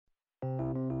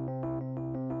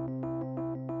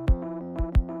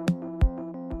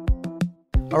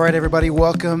All right, everybody,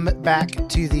 welcome back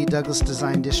to the Douglas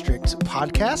Design District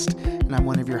podcast. And I'm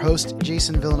one of your hosts,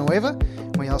 Jason Villanueva.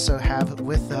 We also have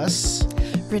with us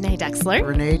Renee Duxler.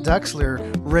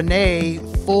 Renee,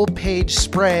 full page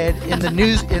spread in the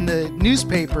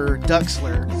newspaper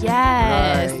Duxler.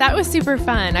 Yes, Right. That was super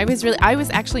fun. I was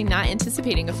actually not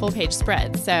anticipating a full page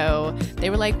spread. So they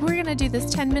were like, we're going to do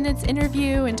this 10 minutes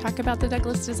interview and talk about the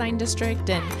Douglas Design District.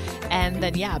 And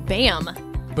then, bam.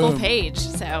 Boom. Full page.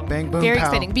 So Bang, boom, very pow.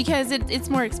 exciting because it's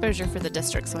more exposure for the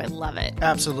district. So I love it.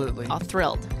 Absolutely. All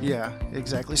thrilled. Yeah,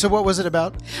 exactly. So what was it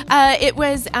about? It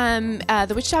was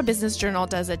the Wichita Business Journal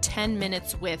does a 10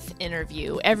 minutes with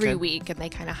interview every week, and they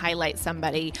kind of highlight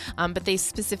somebody. But they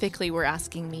specifically were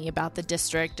asking me about the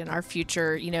district and our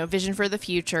future, vision for the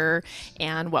future,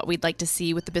 and what we'd like to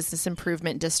see with the business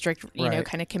improvement district,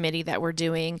 kind of committee that we're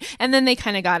doing. And then they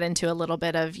kind of got into a little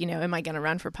bit of, am I going to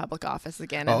run for public office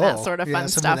again, and that sort of fun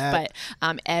stuff. But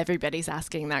everybody's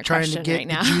asking that question right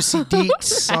now. Trying to get the juicy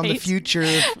deets on the future.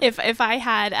 If I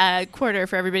had a quarter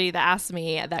for everybody that asked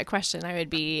me that question, I would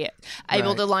be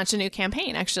able to launch a new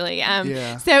campaign, actually.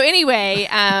 So anyway,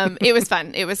 it was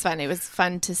fun. It was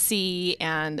fun to see,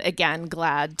 and again,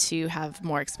 glad to have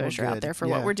more exposure out there for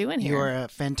what we're doing here. You are a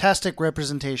fantastic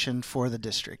representation for the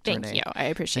district, Thank Renee. you. I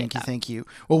appreciate that. Thank you.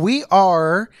 Well, we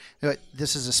are,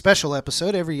 this is a special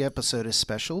episode. Every episode is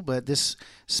special, but this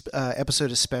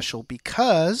episode is special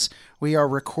because we are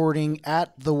recording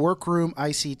at the Workroom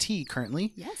ICT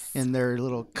currently. Yes. In their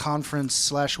little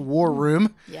conference/war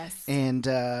room. Yes. And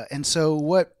so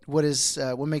what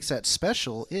makes that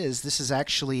special is this is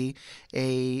actually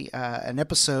an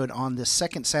episode on the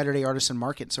second Saturday Artisan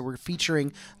Market. So we're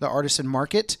featuring the Artisan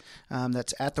Market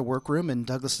that's at the Workroom, and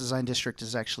Douglas Design District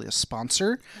is actually a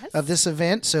sponsor of this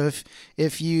event. So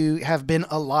if you have been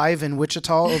alive in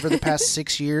Wichita over the past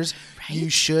 6 years, you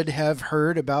should have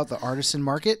heard about the Artisan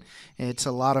Market. It's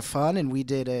a lot of fun, and we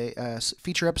did a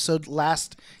feature episode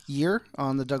last year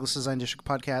on the Douglas Design District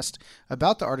podcast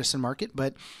about the Artisan Market,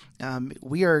 but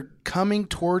we are coming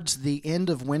towards the end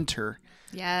of winter.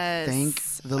 Yes. Thank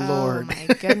the Lord. Oh,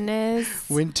 my goodness.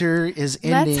 Winter is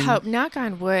ending. Let's hope, knock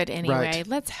on wood anyway, Right.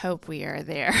 Let's hope we are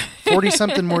there.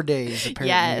 40-something more days, apparently.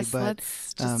 Yes, but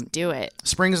let's just do it.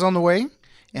 spring is on the way,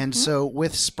 and so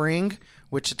with spring,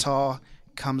 Wichita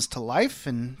comes to life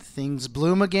and things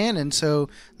bloom again, and so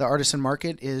the Artisan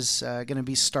Market is going to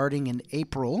be starting in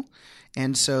April.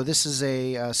 And so this is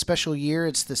a special year.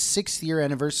 It's the 6th year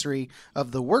anniversary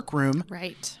of the Workroom.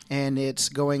 Right. And it's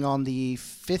going on the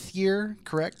 5th year,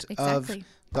 correct? Exactly. Of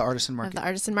the Artisan Market. Of the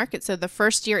Artisan Market. So the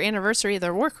first year anniversary of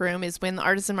the Workroom is when the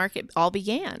Artisan Market all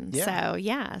began.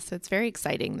 Yeah. So it's very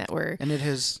exciting that we're... And it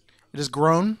has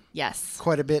grown Yes.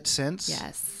 quite a bit since.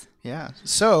 Yes. Yeah.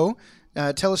 So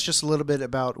tell us just a little bit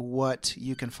about what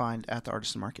you can find at the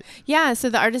Artisan Market. Yeah, so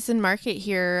the Artisan Market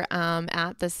here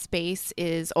at the space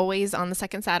is always on the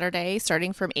second Saturday,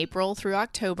 starting from April through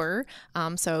October.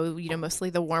 So, mostly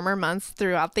the warmer months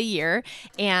throughout the year.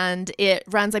 And it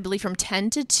runs, I believe, from 10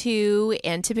 to 2.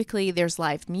 And typically there's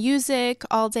live music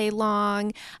all day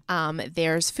long.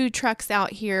 There's food trucks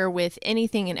out here with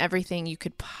anything and everything you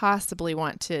could possibly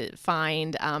want to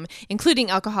find,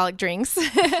 including alcoholic drinks,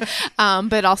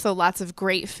 but also lots of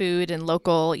great food and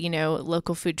local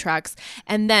food trucks.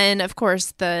 And then, of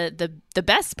course, the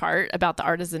best part about the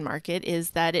Artisan Market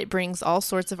is that it brings all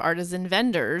sorts of artisan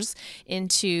vendors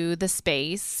into the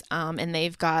space, and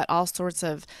they've got all sorts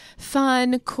of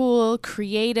fun, cool,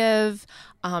 creative,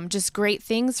 just great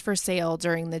things for sale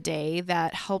during the day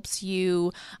that helps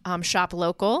you shop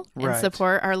local and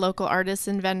support our local artists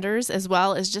and vendors, as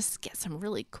well as just get some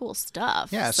really cool stuff.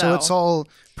 Yeah, so it's all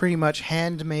pretty much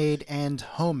handmade and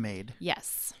homemade.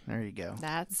 Yes. There you go.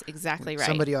 That's exactly right.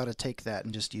 Somebody ought to take that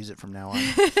and just use it from now on.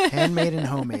 Handmade and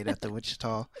homemade at the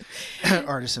Wichita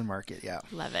Artisan Market. Yeah.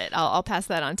 Love it. I'll pass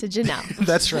that on to Janelle.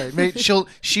 That's right.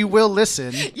 She will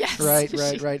listen. Yes.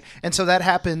 Right. And so that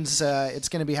happens. It's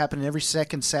going to be happening every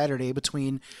second Saturday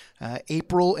between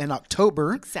April and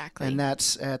October. Exactly. And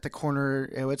that's at the corner.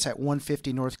 It's at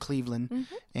 150 North Cleveland,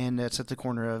 and it's at the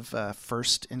corner of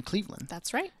First and Cleveland.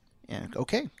 That's right. Yeah.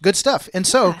 Okay. Good stuff. And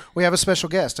so we have a special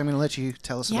guest. I'm going to let you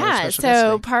tell us about our special guest.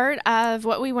 So part of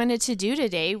what we wanted to do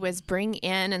today was bring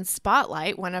in and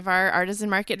spotlight one of our Artisan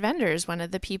Market vendors, one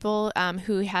of the people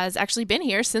who has actually been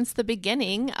here since the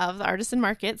beginning of the Artisan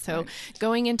Market. So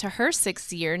going into her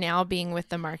 6th year now being with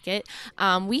the market,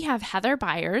 we have Heather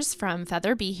Byers from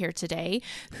Feather Bee here today,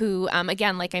 who,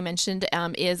 again, like I mentioned,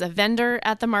 is a vendor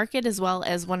at the market as well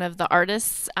as one of the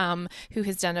artists who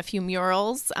has done a few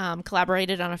murals,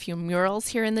 collaborated on a few murals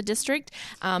here in the district,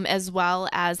 as well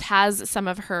as has some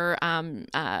of her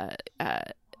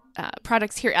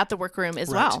products here at the workroom as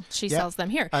well. She sells them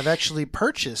here. I've actually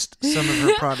purchased some of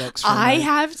her products. I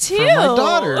have too. For my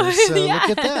daughter. So yes,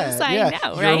 look at that. I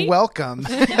know, You're right? welcome.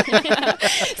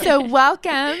 So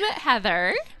welcome,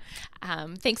 Heather.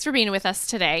 Thanks for being with us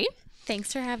today.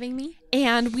 Thanks for having me.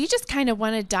 And we just kind of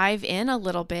want to dive in a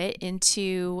little bit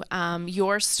into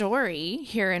your story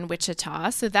here in Wichita.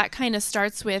 So that kind of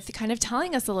starts with kind of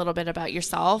telling us a little bit about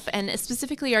yourself. And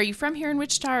specifically, are you from here in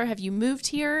Wichita or have you moved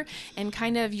here? And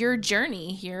kind of your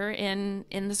journey here in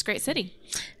this great city.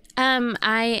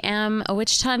 I am a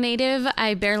Wichita native.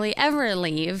 I barely ever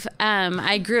leave.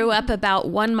 I grew up about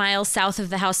 1 mile south of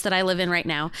the house that I live in right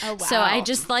now. Oh, wow. So I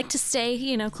just like to stay,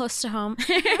 close to home.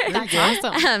 That's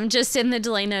awesome. Just in the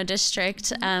Delano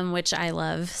district, which I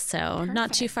love. So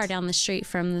not too far down the street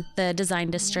from the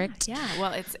design district. Yeah.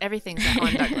 Well, everything's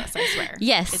on Douglas, I swear.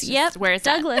 Yes. Yep. Where it's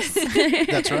Douglas.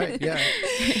 That's right. Yeah.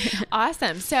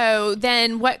 Awesome. So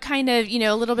then what kind of,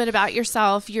 a little bit about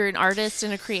yourself. You're an artist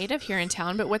and a creative here in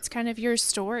town, but what's kind of your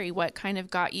story? What kind of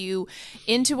got you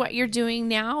into what you're doing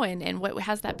now, and what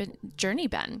has that journey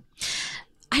been?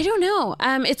 I don't know.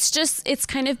 It's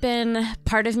kind of been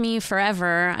part of me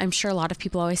forever. I'm sure a lot of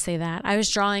people always say that. I was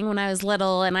drawing when I was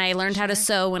little, and I learned how to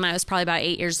sew when I was probably about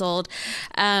 8 years old.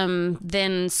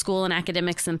 Then school and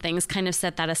academics and things kind of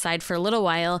set that aside for a little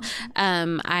while.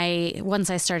 Once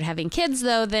I started having kids,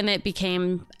 though, then it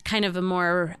became kind of a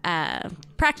more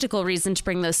practical reason to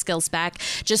bring those skills back.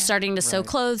 Just starting to sew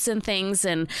clothes and things,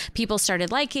 and people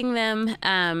started liking them.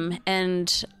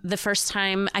 And the first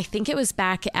time, I think it was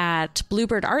back at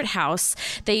Bluebird Art House,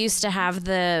 they used to have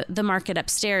the market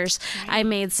upstairs. I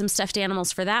made some stuffed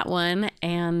animals for that one,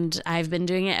 and I've been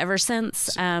doing it ever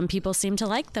since. People seem to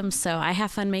like them, so I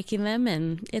have fun making them,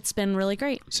 and it's been really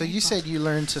great. So you said you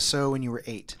learned to sew when you were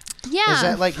 8. Yeah. Is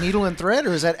that like needle and thread,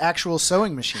 or is that actual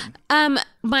sewing machine?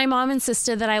 My mom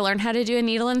insisted that I learn how to do a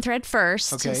needle and thread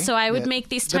first. Okay. So I would make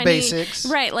these tiny, basics.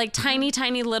 Right, like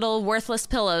tiny little worthless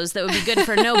pillows that would be good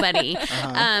for nobody.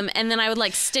 And then I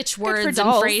would stitch words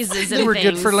and phrases and They were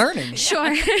things. good for learning.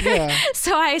 Sure. Yeah.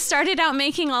 So I started out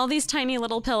making all these tiny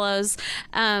little pillows.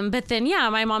 But then,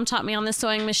 my mom taught me on the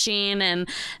sewing machine, and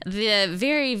the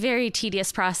very, very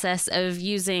tedious process of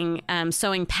using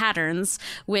sewing patterns,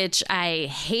 which I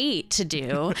hate to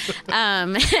do.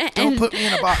 Don't put me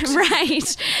in a box. Right.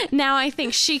 Now I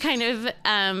think she kind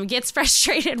of gets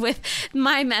frustrated with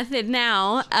my method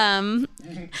now. I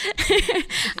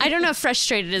don't know if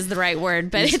frustrated is the right word,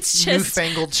 but it's just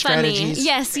newfangled funny. strategies.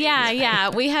 Yes, yeah.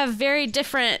 We have very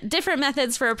different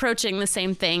methods for approaching the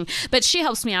same thing, but she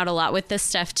helps me out a lot with this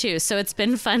stuff too. So it's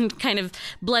been fun kind of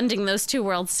blending those two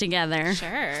worlds together.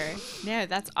 Sure. No,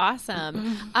 that's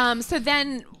awesome. So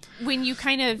then when you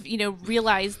kind of,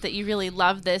 realized that you really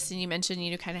love this, and you mentioned,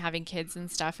 kind of having kids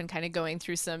and stuff and kind of going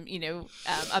through some,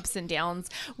 ups and downs,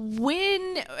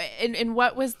 and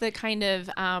what was the kind of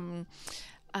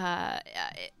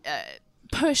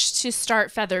push to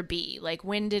start Feather Bee? Like,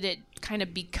 when did it kind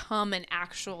of become an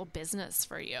actual business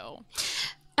for you?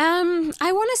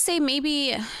 I want to say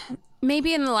maybe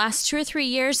in the last 2 or 3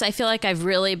 years, I feel like I've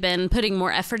really been putting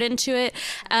more effort into it.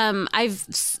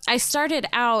 I started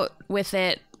out with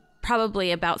it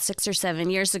probably about 6 or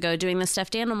 7 years ago, doing the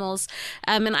stuffed animals.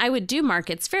 And I would do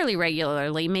markets fairly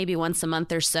regularly, maybe once a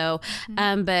month or so.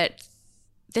 But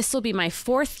this will be my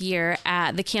 4th year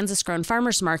at the Kansas Grown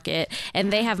Farmers Market,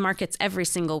 and they have markets every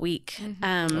single week.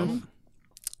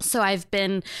 So I've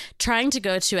been trying to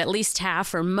go to at least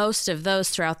half or most of those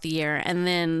throughout the year. And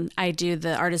then I do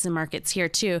the artisan markets here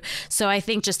too. So I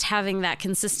think just having that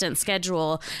consistent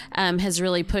schedule has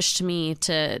really pushed me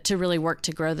to really work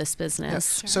to grow this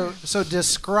business. Yeah. So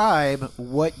describe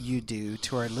what you do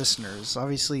to our listeners.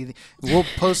 Obviously, we'll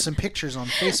post some pictures on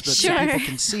Facebook so people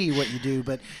can see what you do.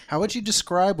 But how would you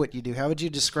describe what you do? How would you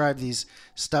describe these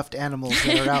stuffed animals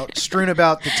that are out strewn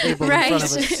about the table in front of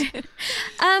us?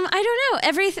 I don't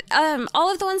know.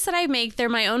 All of the ones that I make, they're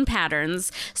my own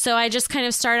patterns. So I just kind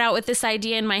of start out with this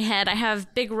idea in my head. I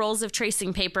have big rolls of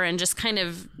tracing paper and just kind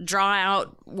of draw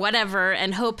out whatever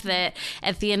and hope that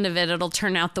at the end of it, it'll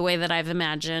turn out the way that I've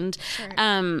imagined. Sure.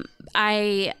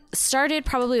 I started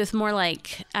probably with more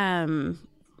like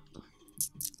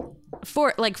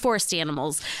forest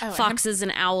animals, foxes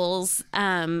and owls.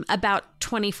 About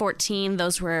 2014,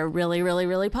 those were really, really,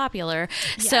 really popular.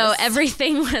 Yes. So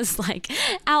everything was like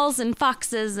owls and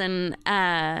foxes and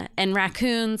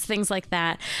raccoons, things like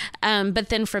that. But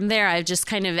then from there, I've just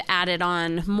kind of added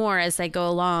on more as I go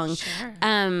along. Sure.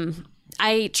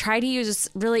 I try to use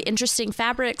really interesting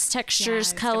fabrics,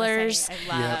 textures, colors.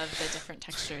 I love the different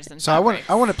textures and So fabrics.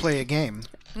 I want to play a game.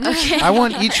 Okay. I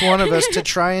want each one of us to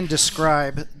try and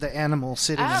describe the animal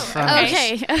sitting in front of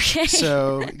us. Okay.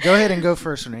 So go ahead and go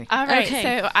first, Renee. All right, Okay.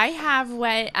 so I have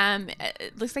what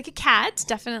it looks like a cat,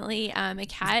 definitely a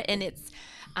cat, and it's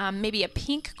maybe a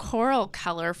pink coral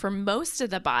color for most of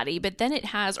the body, but then it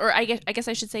has, or I guess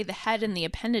I should say the head and the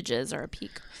appendages are a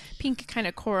pink kind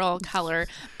of coral color,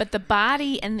 but the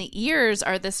body and the ears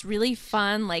are this really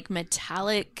fun, like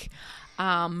metallic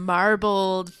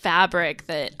marbled fabric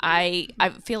that I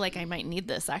feel like I might need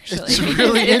this actually. It's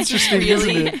really interesting,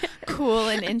 really isn't it? cool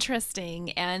and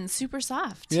interesting and super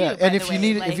soft too, Yeah, by and the if you way.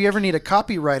 need, Like, if you ever need a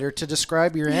copywriter to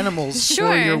describe your animals for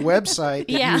Sure. your website,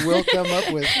 Yeah. you will come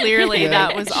up with. clearly Yeah.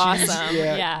 that was awesome.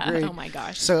 Yeah, Yeah. great. Oh my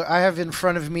gosh. So I have in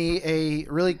front of me a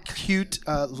really cute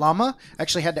llama. I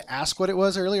actually had to ask what it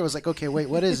was earlier. I was like, okay, wait,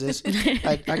 what is this?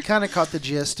 I kind of caught the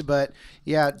gist, but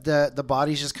yeah, the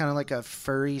body's just kind of like a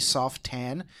furry, soft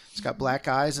tan. It's got black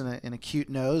eyes and a cute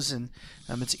nose, and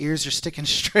its ears are sticking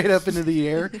straight up into the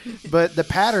air. But the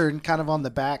pattern kind of on the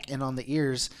back and on the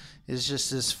ears is just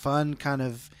this fun kind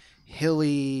of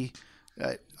hilly.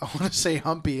 I want to say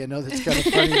humpy. I know that's kind of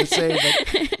funny to say,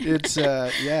 but it's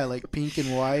like pink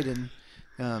and white and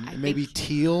maybe think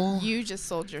teal. You just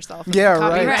sold yourself as Yeah, a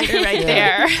copywriter right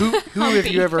Yeah. there. Who have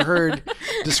you ever heard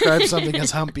describe something as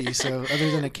humpy? So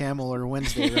other than a camel or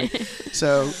Wednesday, right?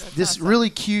 So this really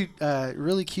cute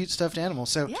stuffed animal.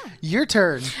 So Yeah. your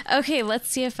turn. Okay, let's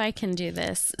see if I can do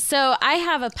this. So I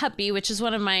have a puppy, which is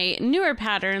one of my newer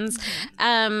patterns.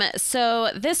 So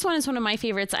this one is one of my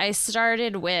favorites. I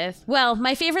started with,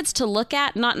 my favorites to look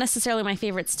at, not necessarily my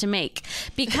favorites to make,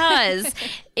 because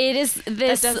it is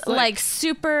this does look like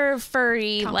super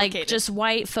furry, like complicated. just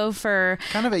white faux fur.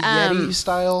 Kind of a Yeti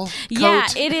style coat. Yeah,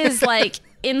 it is like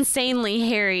insanely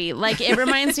hairy. Like it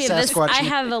reminds me of this. Sasquatchy. I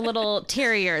have a little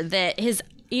terrier that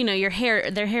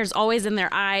their hair's always in their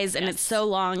eyes and it's so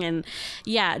long and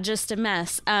just a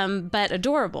mess, but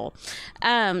adorable.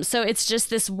 So it's just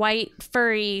this white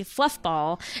furry fluff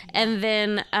ball, and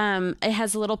then it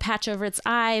has a little patch over its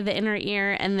eye, the inner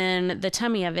ear, and then the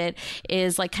tummy of it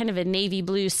is like kind of a navy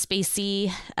blue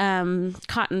spacey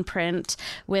cotton print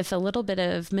with a little bit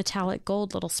of metallic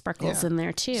gold little sparkles in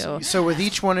there too. So with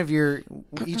each one of your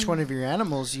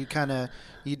animals,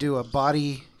 you do a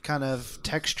body kind of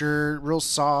texture, real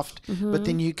soft, but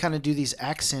then you kind of do these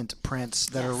accent prints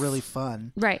that are really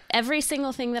fun. Right. Every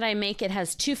single thing that I make, it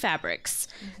has two fabrics,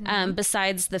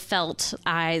 besides the felt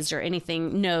eyes or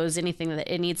anything that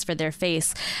it needs for their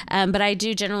face. But I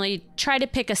do generally try to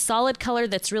pick a solid color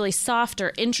that's really soft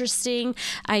or interesting.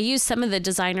 I use some of the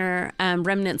designer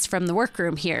remnants from the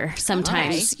workroom here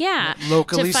sometimes. Nice. Yeah.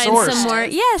 Locally to find sourced. some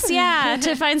more,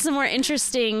 to find some more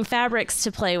interesting fabrics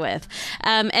to play with.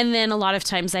 And then a lot of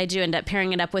times I do end up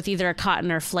pairing it up with either a cotton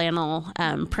or flannel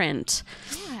print.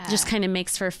 Just kind of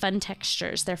makes for fun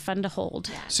textures. They're fun to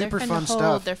hold. Super They're fun to hold,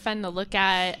 stuff. They're fun to look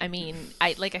at. I mean,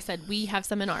 like I said, we have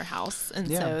some in our house, and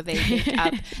Yeah. so they make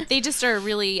up. They just are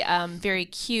really very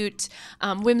cute,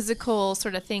 whimsical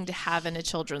sort of thing to have in a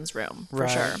children's room for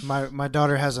sure. My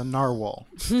daughter has a narwhal,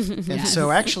 and so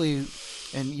actually,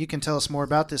 and you can tell us more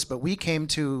about this, but we came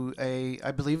to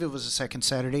I believe it was a second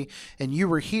Saturday, and you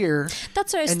were here.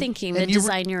 That's what I was thinking, the you were-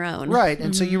 design your own. Right,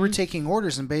 and so you were taking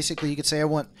orders, and basically you could say, I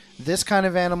want this kind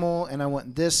of animal, and I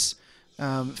want this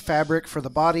fabric for the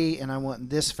body, and I want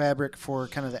this fabric for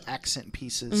kind of the accent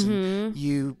pieces. And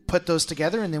you put those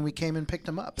together, and then we came and picked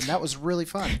them up, and that was really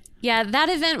fun. Yeah, that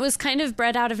event was kind of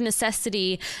bred out of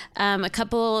necessity. A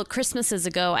couple Christmases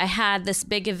ago, I had this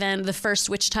big event, the first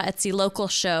Wichita Etsy local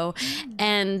show,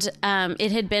 and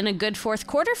it had been a good fourth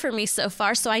quarter for me so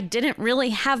far, so I didn't really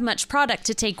have much product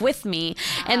to take with me.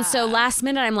 And so last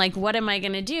minute, I'm like, what am I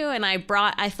going to do? And I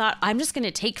thought, I'm just going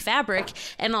to take fabric,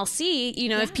 and I'll see,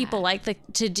 if people like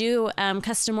to do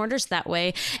custom orders that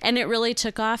way. And it really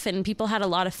took off, and people had a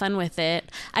lot of fun with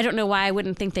it. I don't know why I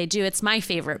wouldn't think they do. It's my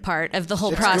favorite part of the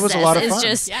whole process. It was a lot of is fun.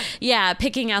 just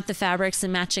picking out the fabrics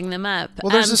and matching them up.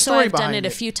 Well, there's a so story I've done behind it a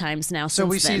it. few times now. So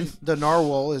we since see the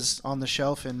narwhal is on the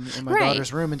shelf in my Right.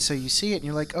 daughter's room, and so you see it, and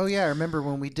you're like, oh yeah, I remember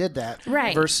when we did that.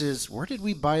 Right. Versus, where did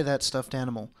we buy that stuffed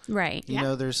animal? Right. You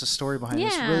know, there's a story behind it.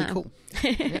 It's Yeah. really cool.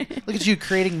 Yeah. Look at you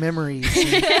creating memories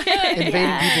and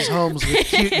invading people's homes with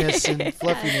cuteness and and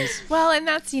fluffiness. Well, and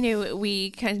that's,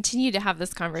 we continue to have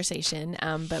this conversation.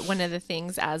 But one of the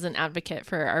things as an advocate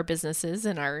for our businesses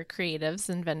and our creatives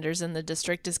and vendors in the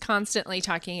district is constantly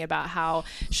talking about how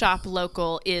shop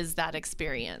local is that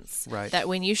experience. Right. That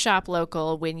when you shop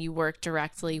local, when you work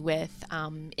directly with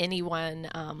anyone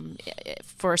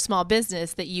for a small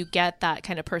business, that you get that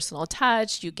kind of personal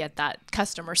touch, you get that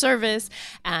customer service,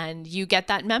 and you get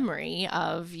that memory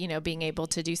of, being able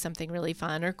to do something really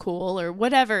fun or cool or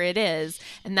whatever it is.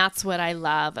 And that's what I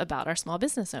love about our small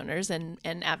business owners and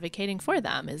advocating for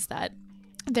them, is that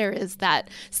there is that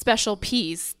special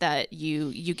piece that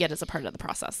you get as a part of the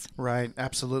process. Right,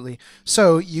 absolutely.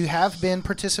 So you have been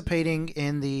participating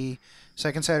in the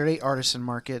Second Saturday Artisan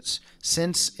Markets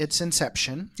since its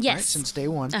inception, yes, right? Since day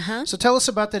one. So tell us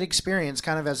about that experience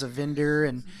kind of as a vendor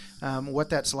and what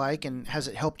that's like, and has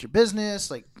it helped your business?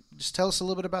 Like, just tell us a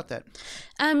little bit about that.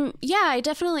 Yeah, I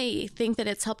definitely think that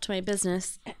it's helped my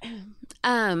business.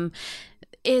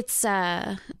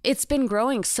 It's been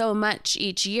growing so much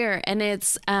each year, and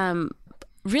it's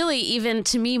really, even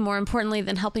to me, more importantly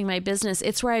than helping my business,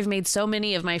 it's where I've made so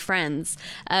many of my friends,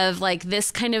 of like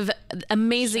this kind of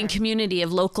amazing community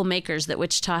of local makers that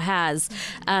Wichita has.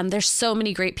 There's so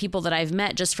many great people that I've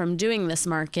met just from doing this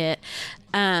market.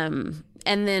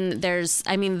 And then there's,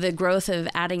 the growth of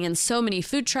adding in so many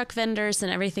food truck vendors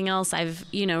and everything else. I've,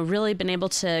 really been able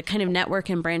to kind of network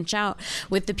and branch out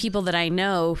with the people that I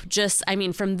know, just,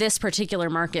 from this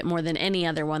particular market more than any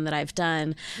other one that I've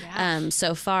done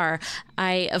so far.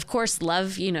 I, of course,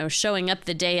 love, showing up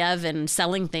the day of and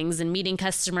selling things and meeting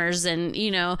customers and,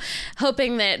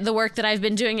 hoping that the work that I've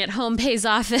been doing at home pays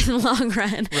off in the long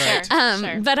run. Right.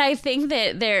 Sure. But I think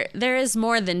that there is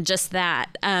more than just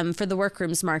that for the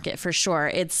workrooms market, for sure.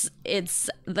 It's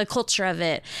the culture of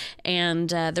it and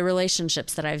the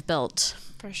relationships that I've built.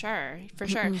 For sure.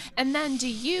 And then do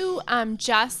you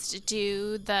just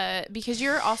do because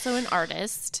you're also an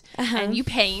artist and you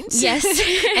paint. Yes.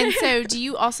 And so do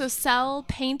you also sell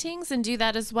paintings and do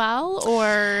that as well?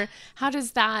 Or how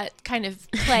does that kind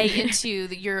of play into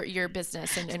your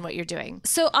business and what you're doing?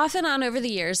 So off and on over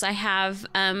the years, I have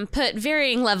put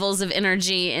varying levels of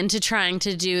energy into trying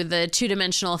to do the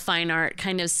two-dimensional fine art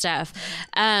kind of stuff.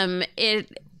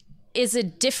 It is a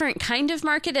different kind of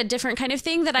market, a different kind of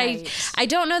thing that I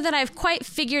don't know that I've quite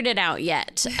figured it out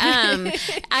yet.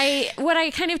 What I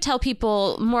kind of tell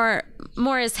people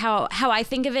more is how I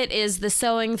think of it is the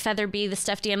sewing, feather bee, the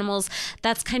stuffed animals.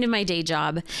 That's kind of my day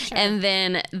job. Sure. And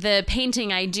then the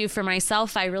painting I do for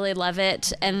myself, I really love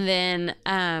it. And then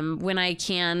when I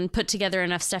can put together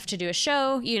enough stuff to do a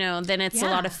show, then it's a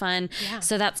lot of fun. Yeah.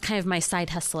 So that's kind of my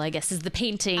side hustle, I guess, is the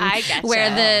painting. I gotcha. Where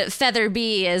the feather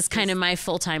bee is kind of my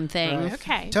full-time thing. Right.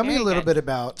 Okay. Tell me a little bit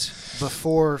about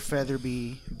before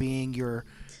Featherbee being your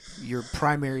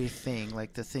primary thing,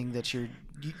 like the thing that you're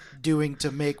doing to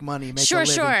make money, make a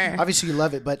living. Sure. Obviously you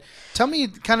love it, but tell me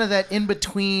kind of that in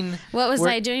between. What was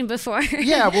I doing before?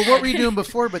 Yeah, well, what were you doing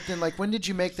before? But then, like, when did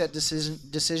you make that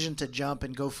decision to jump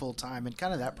and go full time, and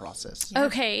kind of that process?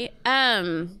 Okay.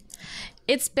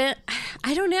 It's been,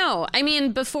 I don't know.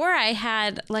 Before I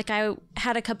had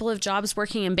a couple of jobs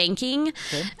working in banking.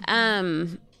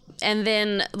 Okay. And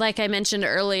then, like I mentioned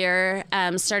earlier,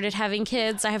 started having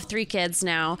kids. I have 3 kids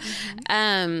now.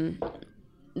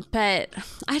 But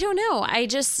I don't know. I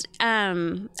just,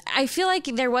 I feel like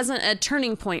there wasn't a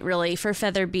turning point really for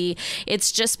Featherbee.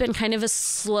 It's just been kind of a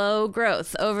slow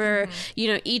growth over,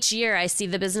 each year I see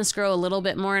the business grow a little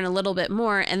bit more and a little bit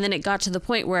more. And then it got to the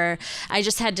point where I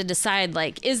just had to decide,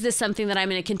 like, is this something that I'm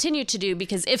going to continue to do?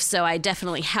 Because if so, I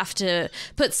definitely have to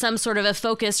put some sort of a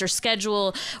focus or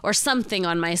schedule or something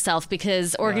on myself,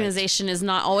 because organization is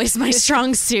not always my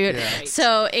strong suit. Yeah. Right.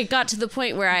 So it got to the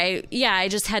point where I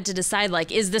just had to decide, like,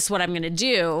 is this what I'm going to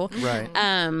do? Right.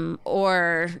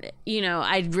 Or,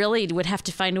 I really would have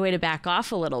to find a way to back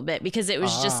off a little bit, because it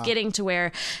was just getting to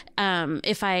where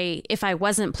if I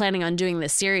wasn't planning on doing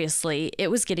this seriously,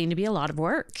 it was getting to be a lot of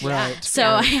work. Right. So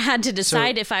I had to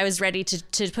decide if I was ready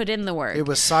to put in the work. It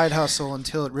was side hustle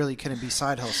until it really couldn't be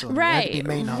side hustle. Right. It had to be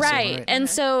main hustle. Right. And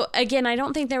so, again, I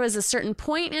don't think there was a certain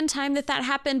point in time that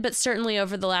happened, but certainly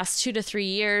over the last 2 to 3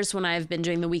 years when I've been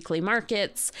doing the weekly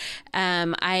markets,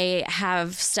 I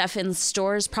have stuff in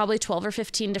stores, probably 12 or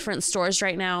 15 different stores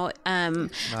right now. Nice.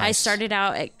 I started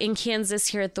out in Kansas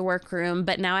here at the Workroom,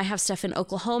 but now I have stuff in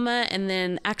Oklahoma, and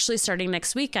then actually starting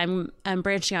next week, I'm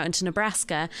branching out into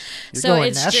Nebraska. You're so going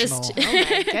it's national. just oh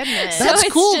my goodness. That's so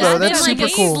cool, it's though. just That's been super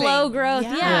like a cool. slow growth,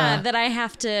 Yeah. that I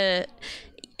have to.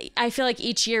 I feel like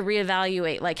each year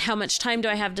reevaluate, like how much time do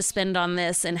I have to spend on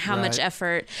this and how much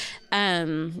effort,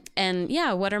 and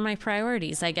what are my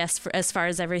priorities, I guess, as far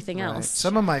as everything else.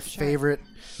 Some of my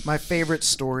favorite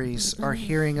stories are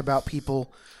hearing about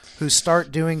people who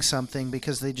start doing something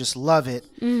because they just love it,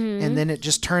 and then it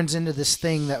just turns into this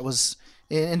thing that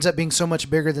it ends up being so much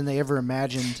bigger than they ever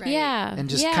imagined. Right. Yeah. And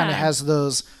just kind of has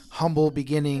those humble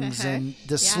beginnings and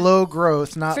the slow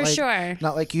growth, not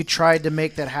like you tried to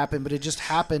make that happen, but it just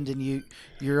happened, and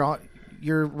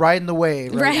you're riding the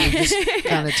wave, right? You're just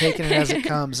kind of taking it as it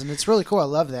comes, and it's really cool. I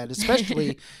love that,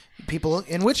 especially people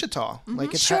in Wichita.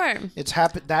 Like it's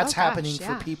happening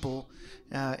for people,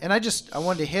 and I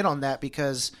wanted to hit on that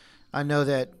because I know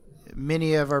that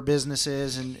many of our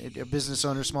businesses and business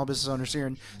owners, small business owners here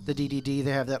in the DDD,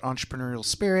 they have that entrepreneurial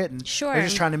spirit, and they're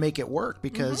just trying to make it work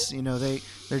because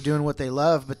they're doing what they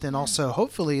love. But then also,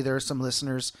 hopefully, there are some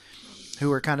listeners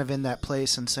who are kind of in that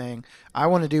place and saying, I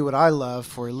want to do what I love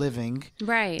for a living.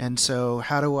 Right. And so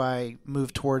how do I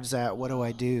move towards that? What do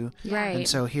I do? Right. And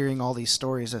so hearing all these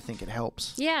stories, I think it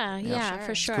helps. Yeah,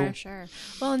 for sure. Cool. Sure.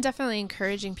 Well, and definitely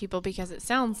encouraging people, because it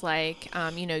sounds like,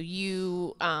 a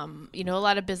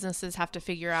lot of businesses have to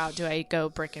figure out, do I go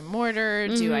brick and mortar?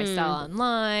 Do I sell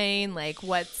online? Like,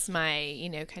 what's my,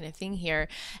 kind of thing here?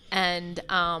 And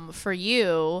for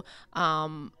you,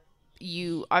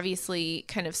 you obviously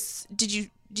kind of did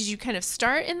you kind of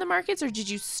start in the markets, or did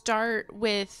you start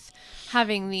with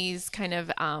having these kind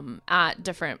of at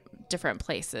different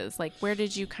places? Like, where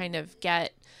did you kind of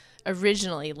get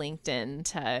originally linked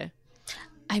into?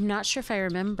 I'm not sure if I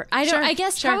remember. I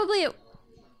guess probably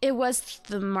it was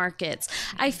the markets.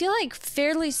 I feel like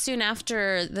fairly soon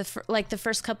after the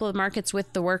first couple of markets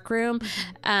with the workroom,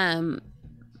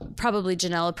 probably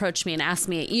Janelle approached me and asked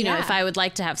me, if I would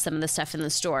like to have some of the stuff in the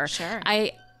store. Sure.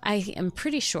 I am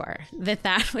pretty sure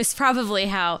that was probably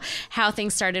how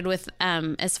things started with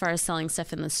as far as selling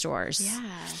stuff in the stores.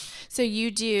 Yeah. So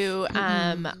you do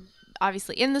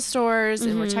obviously in the stores,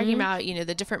 and we're talking about,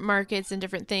 the different markets and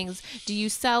different things. Do you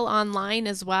sell online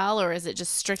as well, or is it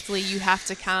just strictly you have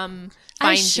to come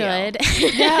find I should.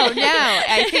 No,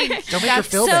 I think don't make her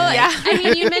feel so, bad. Yeah. I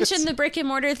mean, you mentioned the brick and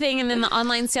mortar thing and then the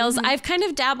online sales. I've kind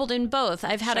of dabbled in both.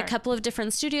 I've had a couple of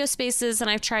different studio spaces, and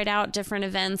I've tried out different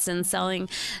events and selling.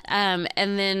 And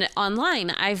then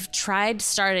online, I've tried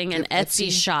starting an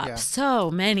Etsy shop so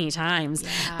many times,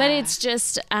 but it's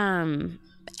just,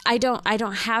 I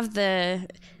don't have the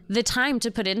time to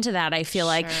put into that, I feel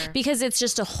like, because it's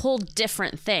just a whole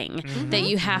different thing that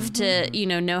you have to,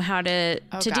 know how to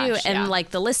do. And like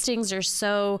the listings are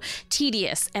so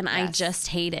tedious, and I just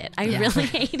hate it. I really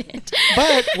hate it.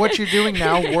 But what you're doing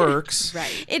now works.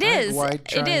 Right. It is.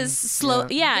 It is slow.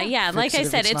 Yeah. Like I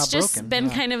said, it's just been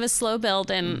kind of a slow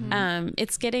build, and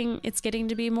it's getting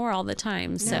to be more all the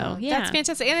time. So that's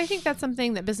fantastic. And I think that's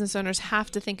something that business owners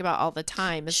have to think about all the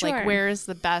time. Is like, where is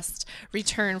the best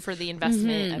return for the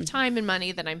investment of time and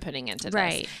money that I'm putting into this?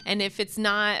 Right. And if it's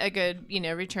not a good,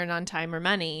 return on time or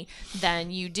money, then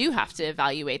you do have to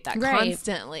evaluate that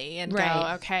constantly and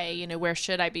go, okay, where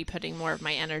should I be putting more of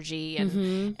my energy?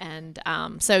 And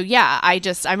I'm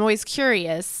always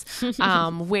curious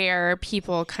where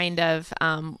people kind of,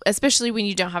 especially when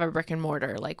you don't have a brick and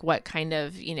mortar, like what kind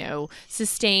of,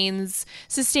 sustains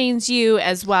you,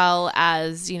 as well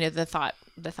as,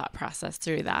 the thought process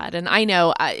through that. And I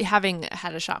know, having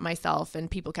had a shop myself,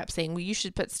 and people kept saying, well, you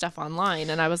should put stuff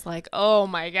online, and I was like, oh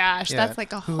my gosh, that's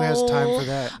like who has time for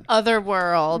that? Other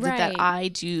world that I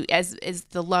do as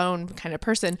the lone kind of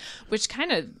person, which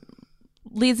kind of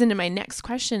leads into my next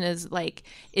question, is like,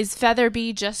 is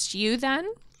Featherbee just you then?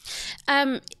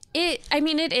 It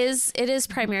is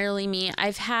primarily me.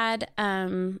 I've had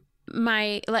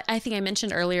I think I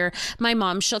mentioned earlier, my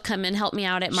mom, she'll come and help me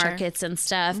out at markets and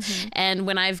stuff. And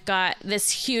when I've got this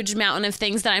huge mountain of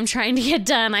things that I'm trying to get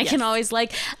done, I can always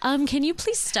like, can you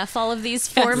please stuff all of these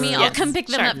for me? I'll come pick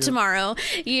them up tomorrow.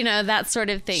 that sort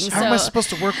of thing. How am I supposed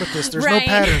to work with this? There's no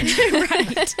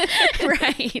patterns.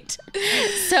 Right.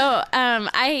 So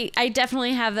I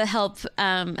definitely have the help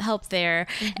there.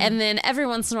 And then every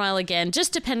once in a while, again,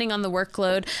 just depending on the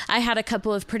workload, I had a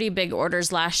couple of pretty big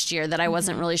orders last year that I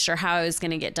wasn't really sure how I was going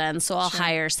to get done. So I'll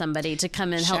hire somebody to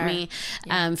come and help me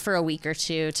for a week or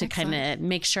two to kind of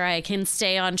make sure I can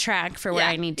stay on track for where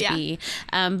I need to be.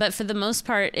 But for the most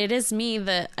part, it is me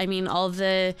all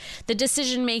the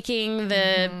decision making,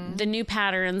 the new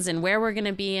patterns, and where we're going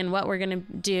to be and what we're going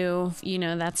to do,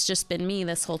 that's just been me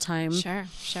this whole time. Sure.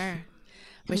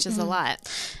 which is a lot.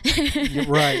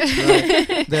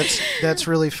 Right. That's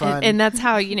really fun. And that's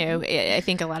how, I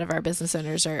think a lot of our business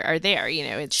owners are there.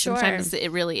 It's Sure. sometimes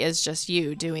it really is just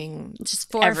you doing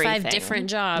just 4 or 5 different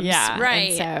jobs. Yeah.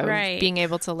 Right. And so right. being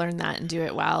able to learn that and do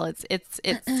it well, it's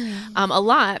a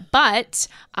lot. But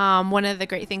one of the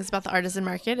great things about the Artisan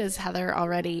Market, as Heather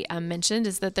already mentioned,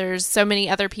 is that there's so many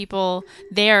other people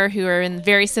there who are in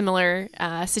very similar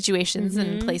situations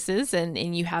and places,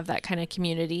 and you have that kind of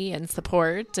community and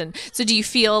support. And so do you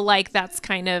feel like that's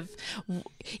kind of,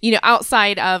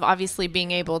 outside of obviously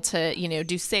being able to,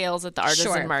 do sales at the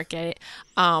Artisan Sure. Market,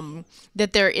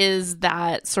 that there is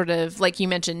that sort of, like you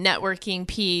mentioned, networking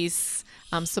piece,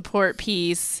 support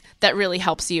piece that really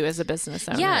helps you as a business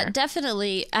owner? Yeah,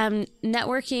 definitely.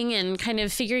 Networking and kind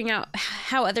of figuring out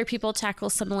how other people tackle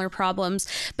similar problems,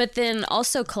 but then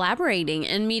also collaborating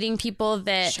and meeting people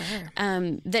that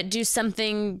that do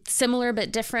something similar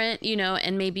but different,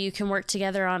 and maybe you can work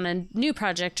together on a new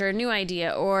project or a new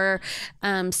idea, or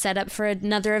set up for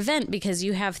another event because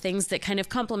you have things that kind of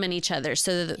complement each other.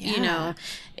 So that,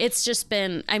 it's just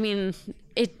been,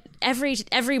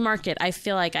 every market, I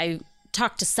feel like I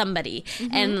talk to somebody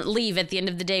and leave at the end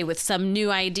of the day with some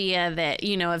new idea that,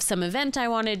 of some event I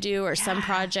want to do or some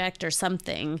project or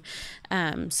something.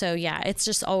 So it's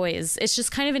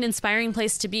just kind of an inspiring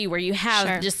place to be, where you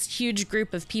have this huge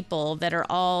group of people that are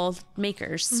all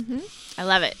makers. I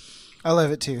love it. I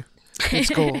love it too.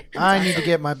 It's cool. I need to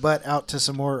get my butt out to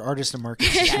some more artisan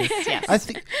markets.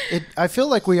 Yes. I feel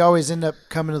like we always end up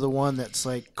coming to the one that's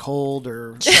like cold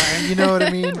or you know what I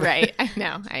mean? Right. I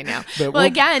know. But well,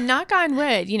 again, knock on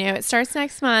wood, it starts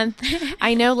next month.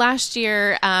 I know last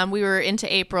year we were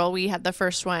into April. We had the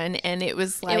first one, and it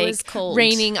was cold.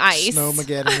 Raining ice.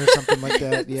 Snowmageddon or something like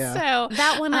that. Yeah. So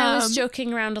that one I was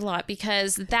joking around a lot,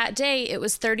 because that day it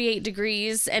was 38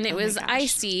 degrees and it was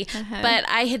icy, but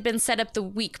I had been set up the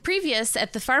week previous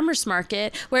at the farmer's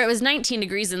market where it was 19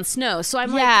 degrees and snow. So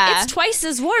I'm like, it's twice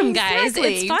as warm, guys.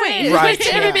 It's fine. What's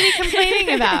everybody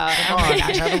complaining about? Oh my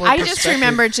gosh. I just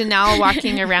remember Janelle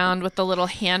walking around with the little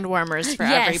hand warmers for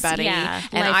everybody. Yeah.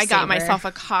 And I got myself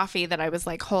a coffee that I was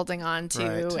like holding on to.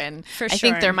 Right. And For I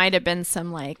think there might have been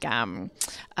some like,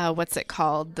 what's it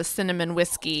called? The cinnamon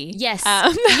whiskey. Yes.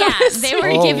 They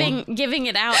were giving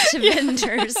it out to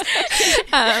vendors.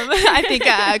 I think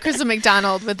Crystal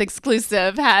McDonald with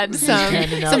Exclusive had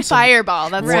some Fireball.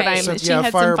 That's what I'm. She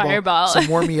had some Fireball. Some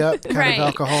warm me up kind of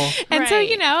alcohol. And so,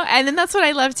 and then that's what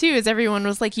I love too, is everyone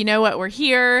was like, you know what, we're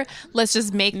here. Let's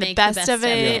just make the best of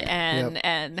it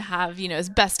and have, as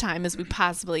best time as we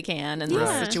possibly can in this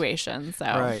situation. So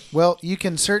Right. Well, you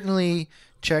can certainly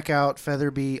check out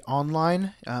Featherbee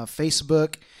online,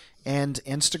 Facebook and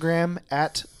Instagram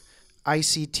at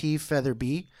ICT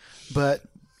Featherbee. But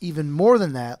even more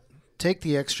than that, take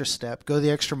the extra step, go the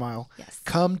extra mile,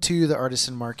 come to the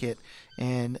Artisan Market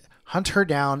and hunt her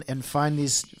down and find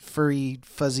these furry,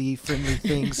 fuzzy, friendly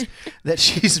things that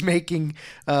she's making,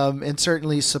 and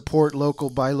certainly support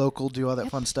local, buy local, do all that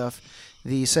fun stuff.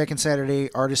 The second Saturday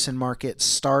Artisan Market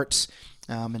starts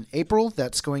in April.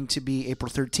 That's going to be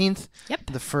April 13th,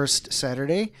 the first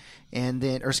Saturday. And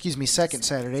then, second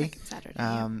Saturday,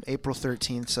 April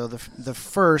 13th. So the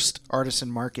first Artisan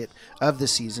Market of the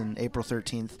season, April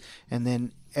 13th. And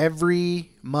then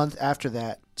every month after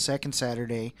that, second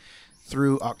Saturday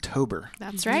through October.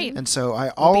 That's right. And so I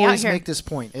always make this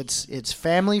point. It's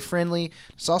family friendly.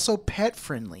 It's also pet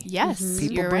friendly. Yes,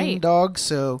 People bring dogs,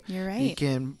 so you're right. you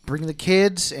can bring the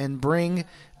kids and bring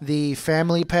the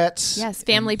family pets. Yes,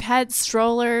 family pets,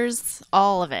 strollers,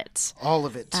 all of it. All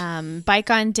of it. Bike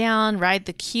on down, ride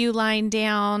the queue line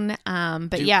down.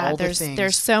 But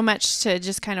there's so much to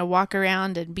just kind of walk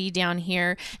around and be down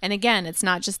here. And again, it's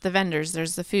not just the vendors.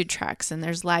 There's the food trucks and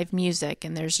there's live music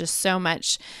and there's just so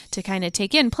much to kind of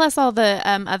take in. Plus all the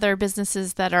other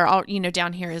businesses that are all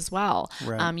down here as well.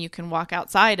 Right. You can walk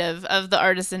outside of the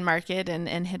Artisan Market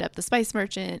and hit up the Spice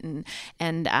Merchant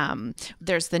and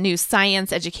there's the new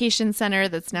Science Education Center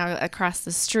that's now across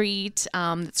the street.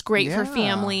 It's great for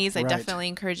families. I definitely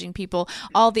encouraging people.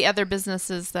 All the other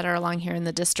businesses that are along here in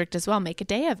the district as well, make a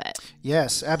day of it.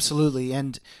 Yes, absolutely.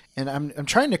 And I'm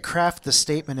trying to craft the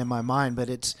statement in my mind, but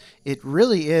it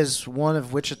really is one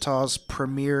of Wichita's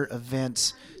premier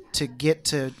events to get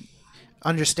to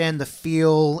understand the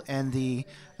feel and the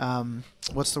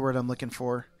what's the word I'm looking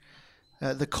for?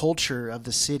 The culture of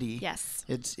the city. Yes.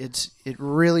 It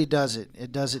really does it.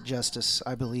 It does it justice,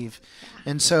 I believe.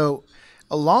 Yeah. And so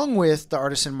along with the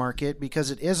Artisan Market,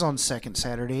 because it is on second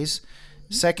Saturdays,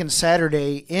 second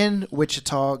Saturday in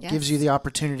Wichita gives you the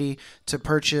opportunity to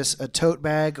purchase a tote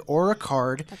bag or a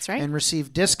card. That's right. And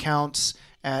receive discounts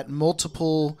at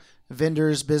multiple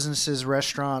vendors, businesses,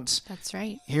 restaurants. That's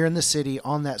right. Here in the city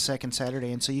on that second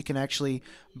Saturday. And so you can actually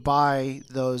buy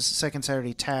those second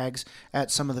Saturday tags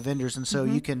at some of the vendors. And so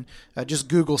you can just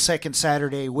Google Second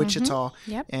Saturday Wichita,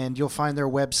 Yep. and you'll find their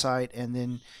website, and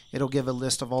then it'll give a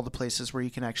list of all the places where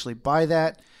you can actually buy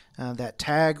that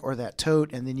tag or that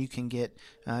tote, and then you can get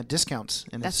discounts.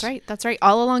 And That's right.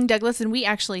 All along Douglas, and we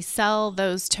actually sell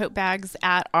those tote bags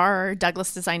at our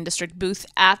Douglas Design District booth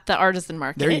at the Artisan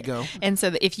Market. There you go. And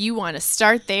so if you want to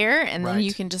start there, and then Right.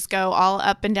 you can just go all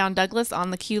up and down Douglas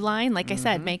on the queue line, like I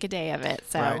said, make a day of it.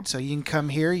 So Right. So you can come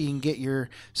here, you can get your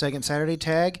Second Saturday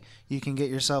tag, you can get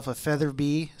yourself a feather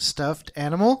bee stuffed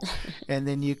animal, and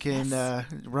then you can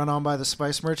run on by the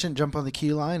Spice Merchant, jump on the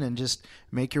queue line, and just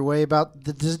make your way about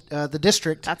the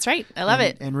district. that's right. I love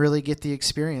it. And really get the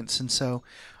experience. And so,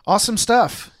 awesome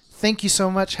stuff. Thank you so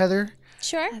much, Heather,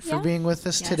 Sure. for being with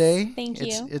us today. Thank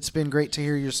you. It's been great to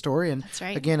hear your story. And That's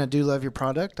right. again, I do love your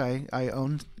product. I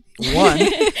own one.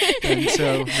 And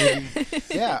so,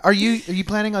 Are you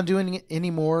planning on doing any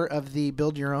more of the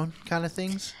build your own kind of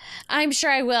things? I'm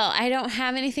sure I will. I don't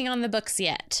have anything on the books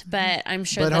yet, but I'm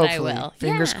sure But that I hopefully, will.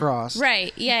 fingers crossed.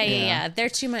 Right. Yeah. Yeah. They're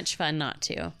too much fun not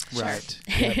to. Right.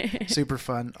 Yep. Super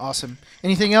fun. Awesome.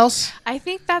 Anything else? I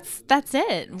think that's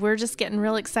it. We're just getting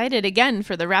real excited again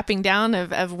for the wrapping down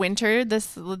of winter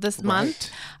this month,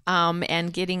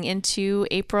 and getting into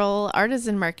April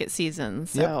artisan market season.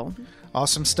 So. Yep.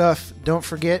 Awesome stuff. Don't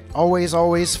forget, always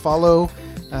follow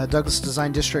Douglas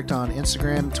Design District on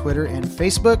Instagram, Twitter, and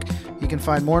Facebook. You can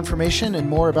find more information and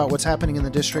more about what's happening in the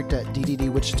district at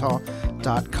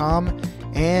dddwichita.com.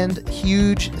 And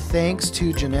huge thanks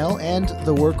to Janelle and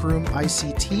the Workroom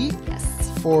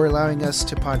ICT for allowing us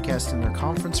to podcast in their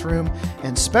conference room.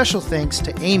 And special thanks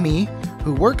to Amy,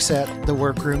 who works at the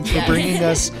Workroom, for bringing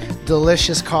us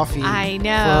delicious coffee. I for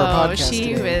our know. podcast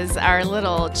She today. was our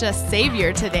little just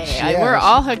savior today. Yeah. We're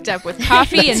all hooked up with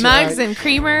coffee and That's mugs right. and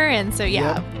creamer. And so,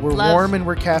 Yep. We're love- warm and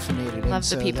we're caffeinated. love and the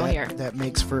so people that, here. That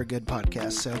makes for a good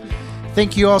podcast. So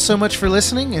thank you all so much for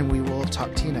listening, and we will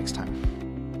talk to you next time.